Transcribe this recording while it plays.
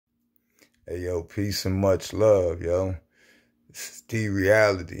Hey, yo, peace and much love, yo. This is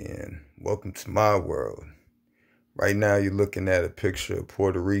D-Reality, and welcome to my world. Right now, you're looking at a picture of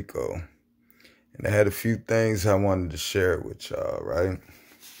Puerto Rico, and I had a few things I wanted to share with y'all, right?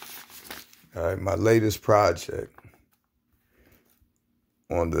 All right, my latest project.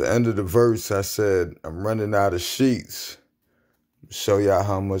 On the end of the verse, I said, I'm running out of sheets. Show y'all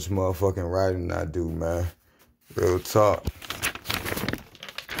how much motherfucking writing I do, man. Real talk.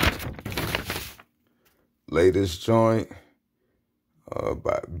 Latest joint,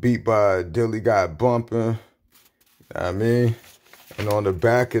 beat by Dilly Got Bumping, you know what I mean? And on the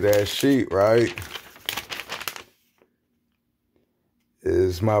back of that sheet, right,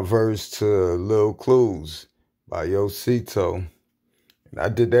 is my verse to Lil Clues by Yosito. And I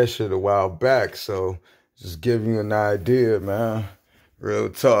did that shit a while back, so just giving you an idea, man. Real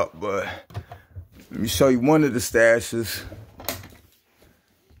talk, but let me show you one of the stashes.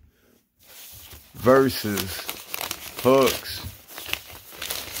 Verses, hooks,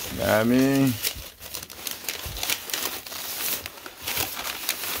 you know what I mean?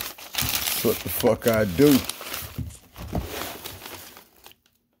 That's what the fuck I do.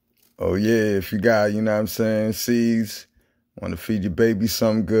 Oh yeah, if you got, you know what I'm saying, seeds, want to feed your baby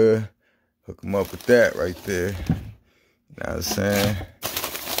something good, hook them up with that right there. You know what I'm saying?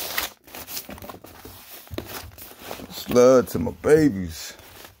 Much love to my babies.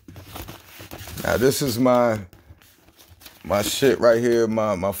 Now this is my shit right here,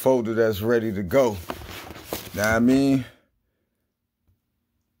 my folder that's ready to go. Know what I mean?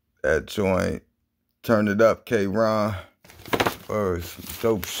 That joint, Turn It Up, K-Ron. There's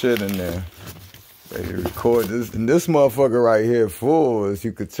dope shit in there. Ready to record this. And this motherfucker right here full, as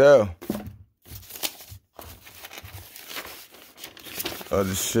you could tell.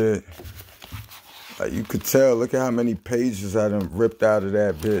 Other shit. Like you could tell, look at how many pages I done ripped out of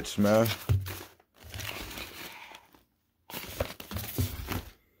that bitch, man.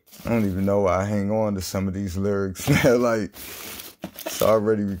 I don't even know why I hang on to some of these lyrics, man. Like, it's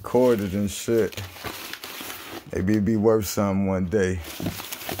already recorded and shit. Maybe it'd be worth something one day.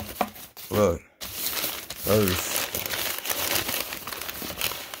 Look, verse.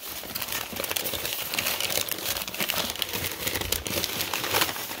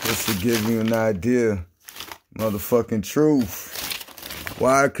 Just to give you an idea, motherfucking truth.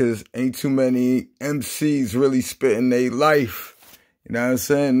 Why? Because ain't too many MCs really spitting their life. You know what I'm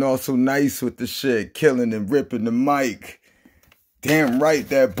saying? Also nice with the shit, killing and ripping the mic. Damn right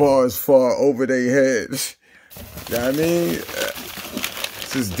that bar is far over their heads. You know what I mean?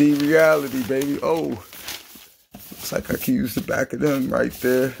 This is D-Reality, baby. Oh, looks like I can use the back of them right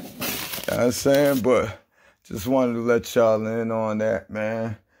there. You know what I'm saying? But just wanted to let y'all in on that,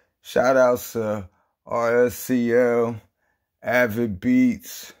 man. Shout outs to RSCL, Avid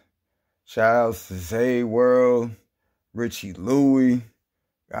Beats. Shout outs to Zay World. Richie Louie,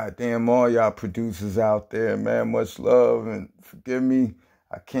 goddamn all y'all producers out there, man, much love, and forgive me,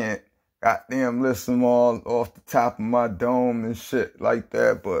 I can't goddamn list them all off the top of my dome and shit like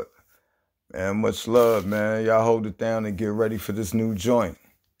that, but, man, much love, man, y'all hold it down and get ready for this new joint,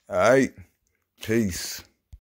 all right? Peace.